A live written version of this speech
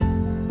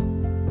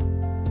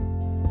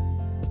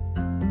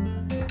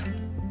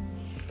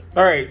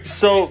All right,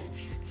 so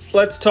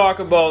let's talk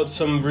about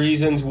some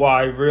reasons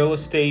why real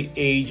estate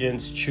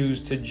agents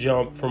choose to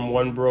jump from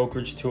one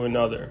brokerage to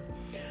another.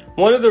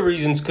 One of the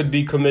reasons could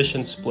be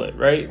commission split,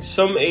 right?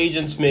 Some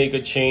agents make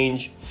a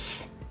change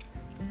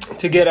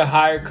to get a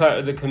higher cut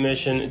of the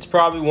commission. It's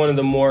probably one of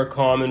the more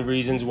common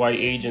reasons why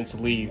agents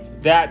leave.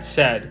 That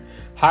said,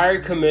 higher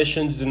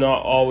commissions do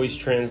not always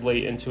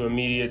translate into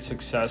immediate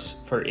success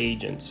for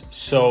agents.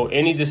 So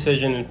any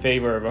decision in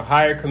favor of a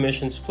higher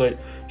commission split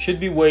should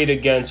be weighed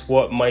against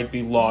what might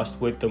be lost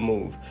with the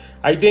move.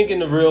 I think in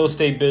the real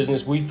estate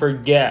business, we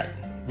forget.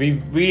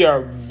 We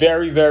are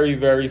very, very,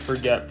 very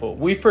forgetful.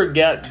 We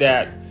forget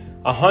that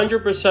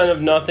 100%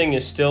 of nothing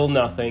is still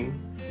nothing,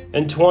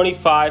 and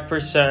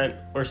 25%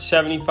 or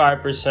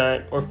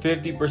 75% or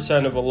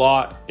 50% of a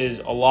lot is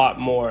a lot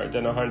more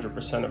than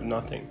 100% of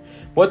nothing.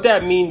 What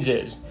that means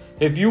is,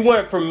 if you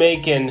went from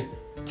making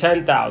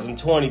 $10,000,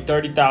 $20,000,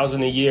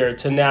 $30,000 a year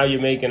to now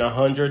you're making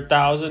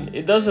 $100,000,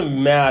 it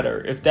doesn't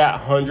matter if that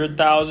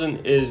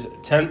 $100,000 is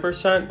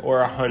 10%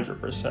 or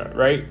 100%,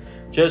 right?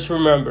 Just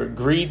remember,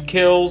 greed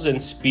kills and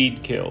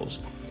speed kills.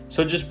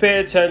 So just pay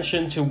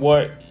attention to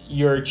what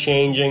you're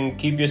changing.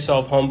 Keep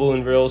yourself humble.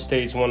 In real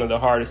estate is one of the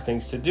hardest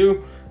things to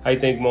do. I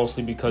think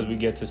mostly because we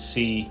get to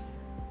see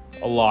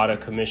a lot of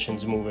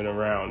commissions moving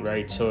around,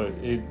 right? So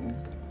it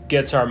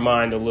gets our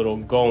mind a little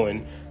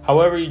going.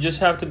 However, you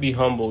just have to be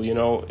humble,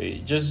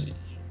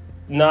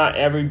 not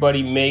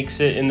everybody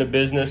makes it in the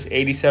business.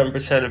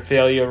 87% of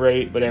failure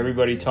rate, but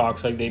everybody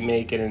talks like they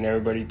make it and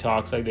everybody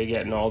talks like they're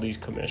getting all these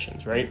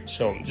commissions, right?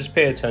 So just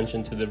pay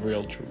attention to the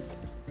real truth.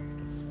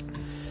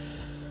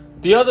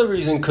 The other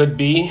reason could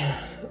be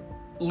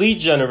lead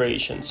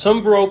generation.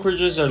 Some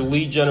brokerages are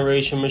lead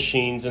generation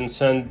machines and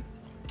send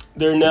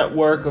their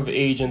network of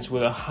agents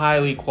with a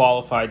highly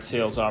qualified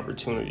sales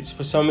opportunities.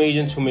 For some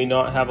agents who may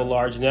not have a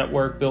large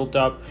network built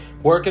up,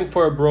 working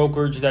for a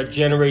brokerage that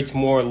generates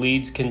more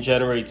leads can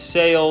generate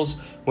sales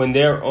when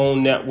their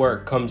own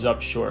network comes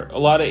up short. A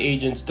lot of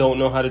agents don't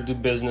know how to do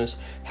business,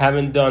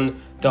 haven't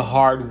done the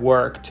hard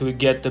work to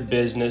get the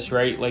business,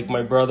 right? Like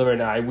my brother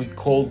and I, we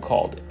cold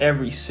called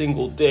every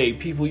single day.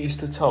 People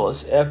used to tell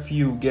us, F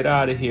you, get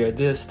out of here,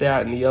 this,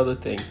 that, and the other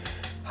thing.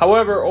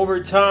 However,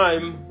 over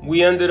time,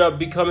 we ended up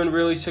becoming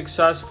really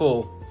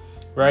successful,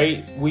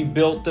 right? We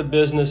built the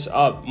business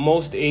up.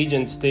 Most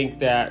agents think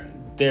that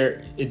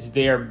it's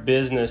their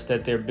business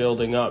that they're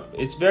building up.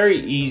 It's very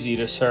easy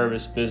to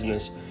service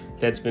business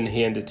that's been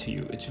handed to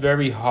you. It's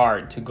very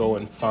hard to go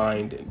and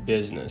find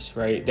business,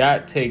 right?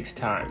 That takes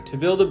time. To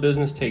build a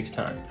business takes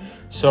time.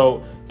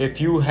 So if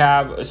you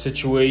have a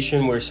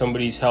situation where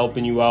somebody's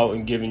helping you out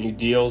and giving you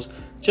deals,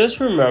 just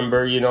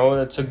remember,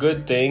 that's a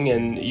good thing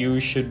and you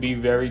should be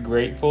very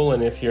grateful.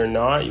 And if you're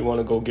not, you want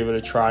to go give it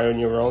a try on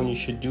your own, you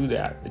should do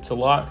that. It's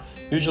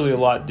usually a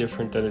lot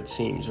different than it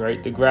seems,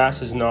 right? The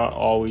grass is not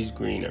always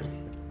greener.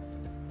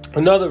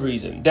 Another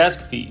reason,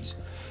 desk fees.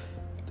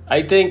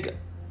 I think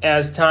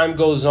as time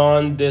goes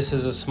on, this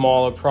is a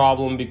smaller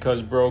problem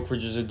because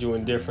brokerages are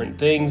doing different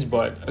things,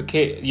 but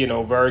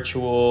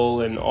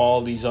virtual and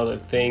all these other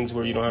things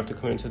where you don't have to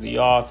come into the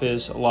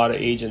office. A lot of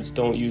agents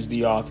don't use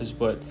the office,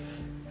 but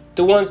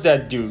the ones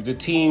that do, the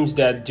teams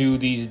that do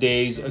these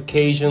days,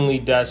 occasionally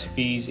desk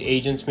fees.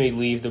 Agents may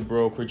leave the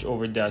brokerage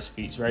over desk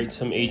fees, right?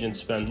 Some agents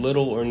spend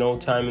little or no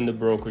time in the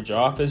brokerage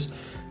office,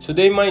 so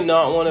they might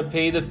not want to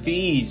pay the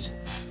fees.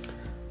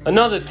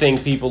 Another thing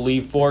people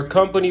leave for,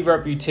 company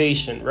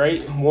reputation,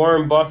 right?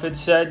 Warren Buffett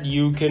said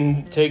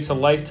takes a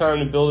lifetime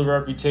to build a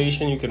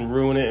reputation. You can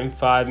ruin it in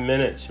 5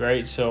 minutes,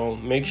 right? So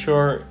make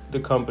sure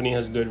the company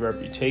has good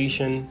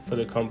reputation for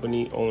the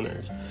company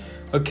owners.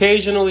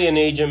 Occasionally, an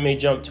agent may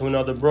jump to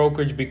another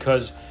brokerage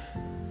because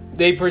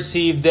they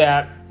perceive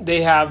that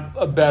they have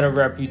a better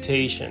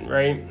reputation,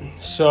 right?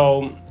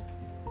 So,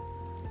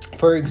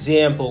 for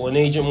example, an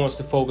agent wants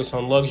to focus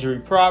on luxury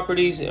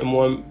properties and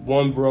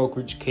one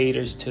brokerage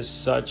caters to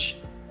such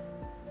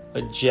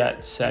a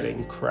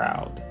jet-setting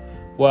crowd.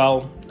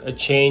 Well, a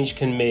change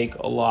can make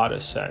a lot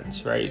of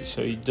sense, right?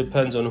 So it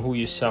depends on who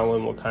you're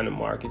selling, what kind of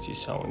markets you're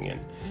selling in.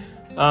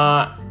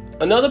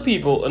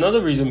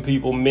 Another reason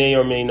people may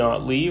or may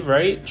not leave,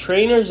 right?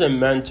 Trainers and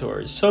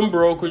mentors. Some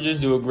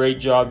brokerages do a great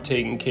job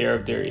taking care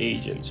of their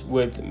agents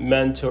with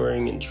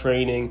mentoring and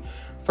training.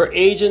 For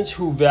agents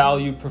who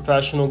value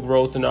professional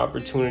growth and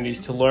opportunities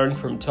to learn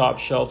from top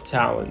shelf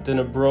talent, then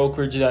a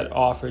brokerage that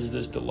offers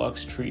this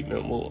deluxe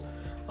treatment will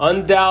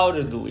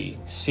undoubtedly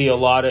see a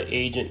lot of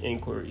agent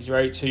inquiries,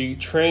 right? So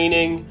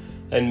training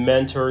and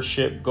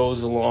mentorship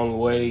goes a long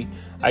way.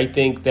 I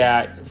think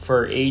that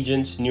for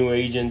agents, new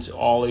agents,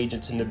 all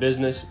agents in the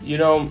business,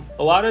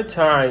 a lot of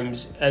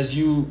times as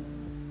you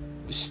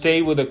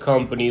stay with a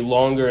company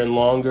longer and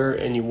longer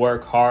and you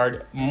work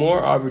hard,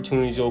 more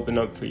opportunities open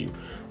up for you.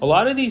 A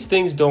lot of these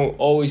things don't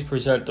always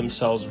present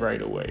themselves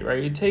right away,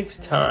 right? It takes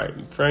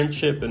time.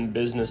 Friendship and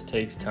business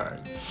takes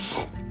time.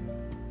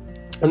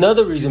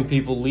 Another reason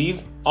people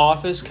leave,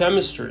 office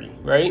chemistry,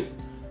 right?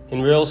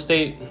 In real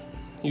estate,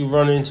 You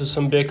run into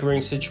some bickering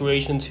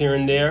situations here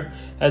and there.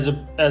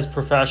 As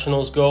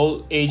professionals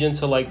go,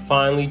 agents are like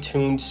finely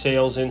tuned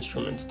sales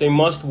instruments. They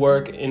must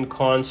work in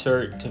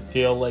concert to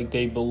feel like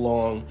they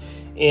belong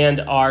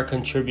and are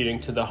contributing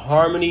to the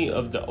harmony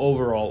of the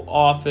overall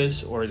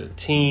office or the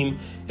team.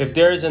 If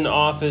there's an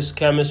office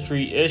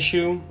chemistry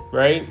issue,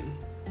 right?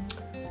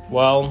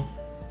 Well,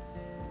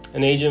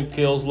 an agent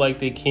feels like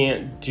they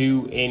can't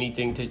do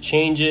anything to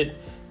change it,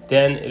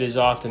 then it is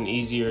often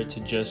easier to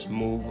just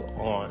move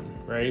on,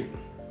 right?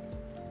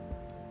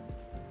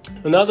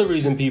 Another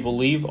reason people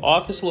leave,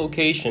 office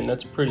location.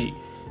 That's pretty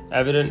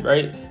evident,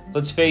 right?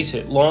 Let's face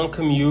it, long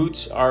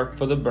commutes are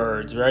for the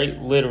birds, right?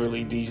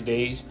 Literally these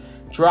days.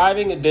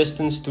 Driving a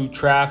distance through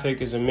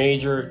traffic is a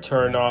major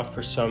turnoff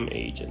for some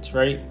agents,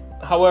 right?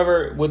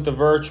 However, with the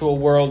virtual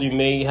world, you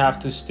may have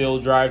to still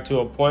drive to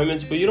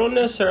appointments, but you don't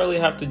necessarily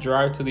have to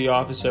drive to the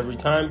office every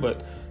time.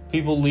 But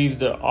people leave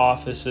the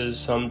offices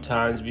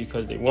sometimes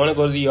because they want to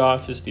go to the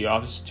office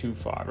is too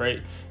far,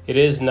 right? It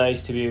is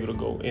nice to be able to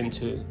go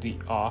into the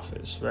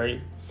office, right?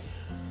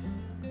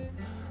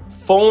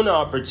 Phone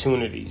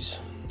opportunities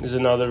is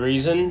another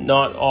reason.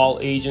 Not all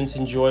agents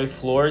enjoy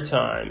floor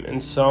time,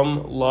 and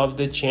some love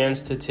the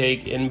chance to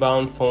take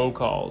inbound phone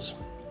calls.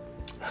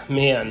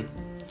 Man,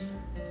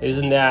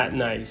 isn't that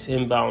nice?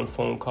 Inbound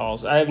phone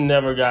calls. I have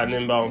never gotten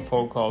inbound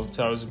phone calls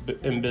until I was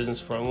in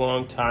business for a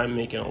long time,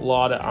 making a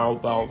lot of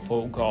outbound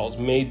phone calls,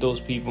 made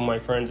those people my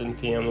friends and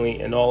family,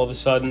 and all of a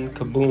sudden,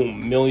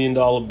 kaboom, $1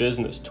 million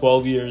business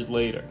 12 years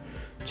later.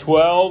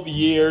 12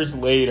 years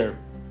later.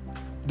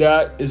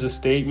 That is a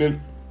statement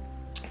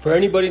for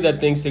anybody that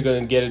thinks they're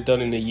going to get it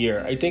done in a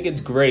year. I think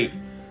it's great.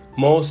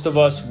 Most of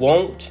us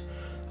won't.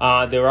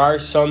 There are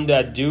some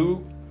that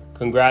do.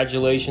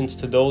 Congratulations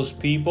to those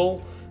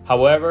people.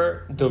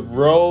 However, the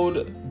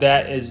road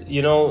that is,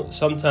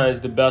 sometimes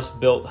the best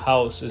built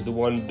house is the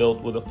one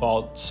built with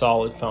a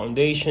solid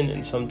foundation,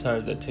 and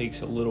sometimes that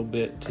takes a little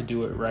bit to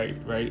do it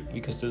right?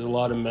 Because there's a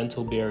lot of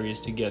mental barriers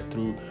to get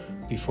through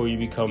before you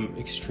become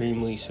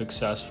extremely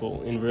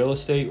successful in real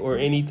estate or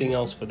anything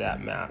else for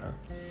that matter.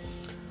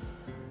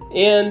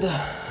 And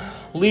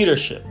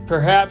leadership.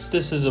 Perhaps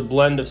this is a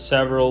blend of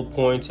several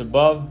points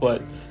above,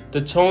 but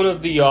the tone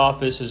of the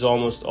office is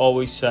almost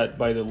always set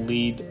by the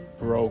lead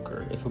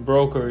broker. If a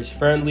broker is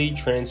friendly,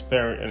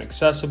 transparent, and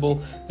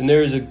accessible, then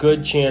there is a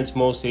good chance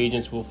most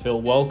agents will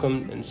feel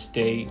welcome and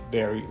stay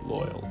very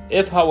loyal.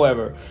 If,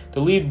 however,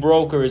 the lead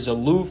broker is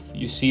aloof,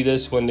 you see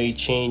this when they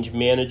change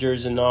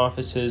managers in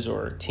offices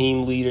or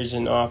team leaders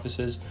in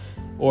offices,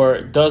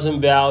 or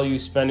doesn't value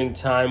spending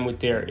time with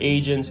their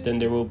agents, then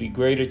there will be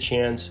greater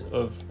chance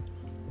of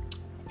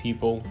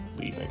people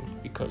leaving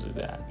because of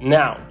that.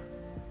 Now,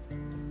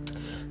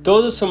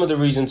 those are some of the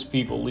reasons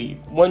people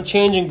leave. When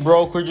changing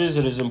brokerages,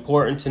 it is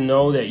important to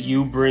know that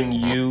you bring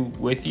you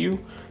with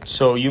you.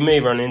 So you may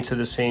run into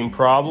the same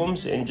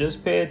problems, and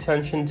just pay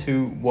attention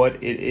to what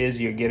it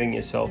is you're getting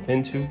yourself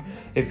into.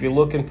 If you're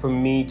looking for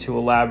me to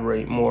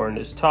elaborate more on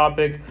this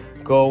topic,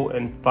 go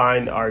and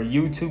find our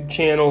YouTube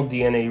channel,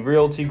 DNA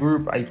Realty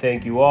Group. I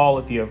thank you all.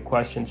 If you have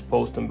questions,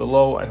 post them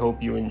below. I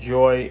hope you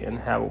enjoy and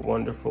have a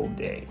wonderful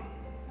day.